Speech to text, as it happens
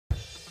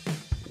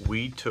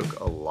We took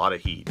a lot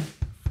of heat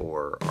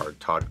for our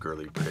Todd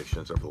Gurley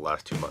predictions over the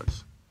last 2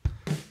 months.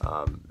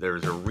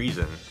 There's a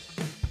reason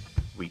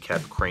we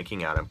kept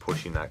cranking out and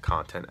pushing that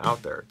content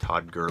out there.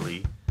 Todd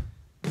Gurley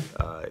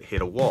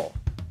hit a wall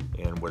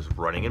and was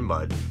running in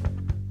mud,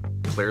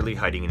 clearly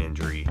hiding an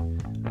injury,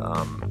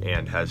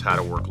 and has had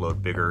a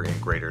workload bigger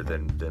and greater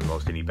than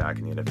most any back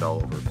in the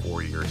NFL over a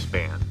 4-year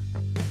span.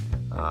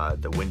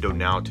 The window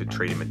now to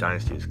trade him in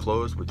Dynasty is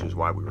closed, which is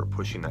why we were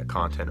pushing that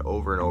content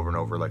over and over and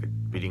over like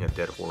beating a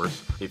dead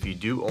horse. If you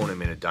do own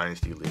him in a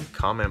Dynasty league,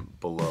 comment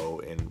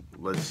below and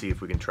let's see if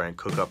we can try and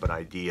cook up an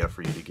idea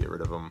for you to get rid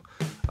of him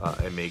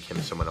and make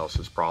him someone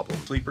else's problem.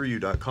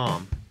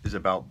 SleeperU.com is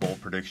about bold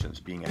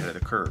predictions, being ahead of the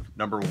curve.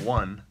 Number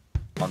 1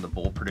 on the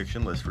bold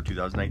prediction list for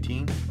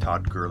 2019,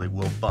 Todd Gurley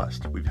will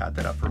bust. We've had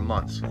that up for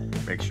months.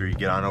 Make sure you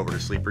get on over to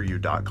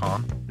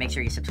SleeperU.com. Make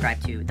sure you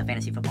subscribe to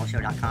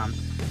thefantasyfootballshow.com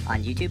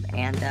on YouTube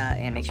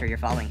and make sure you're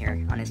following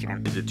here on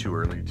Instagram. Is it too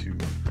early to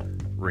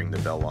ring the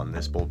bell on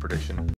this bold prediction?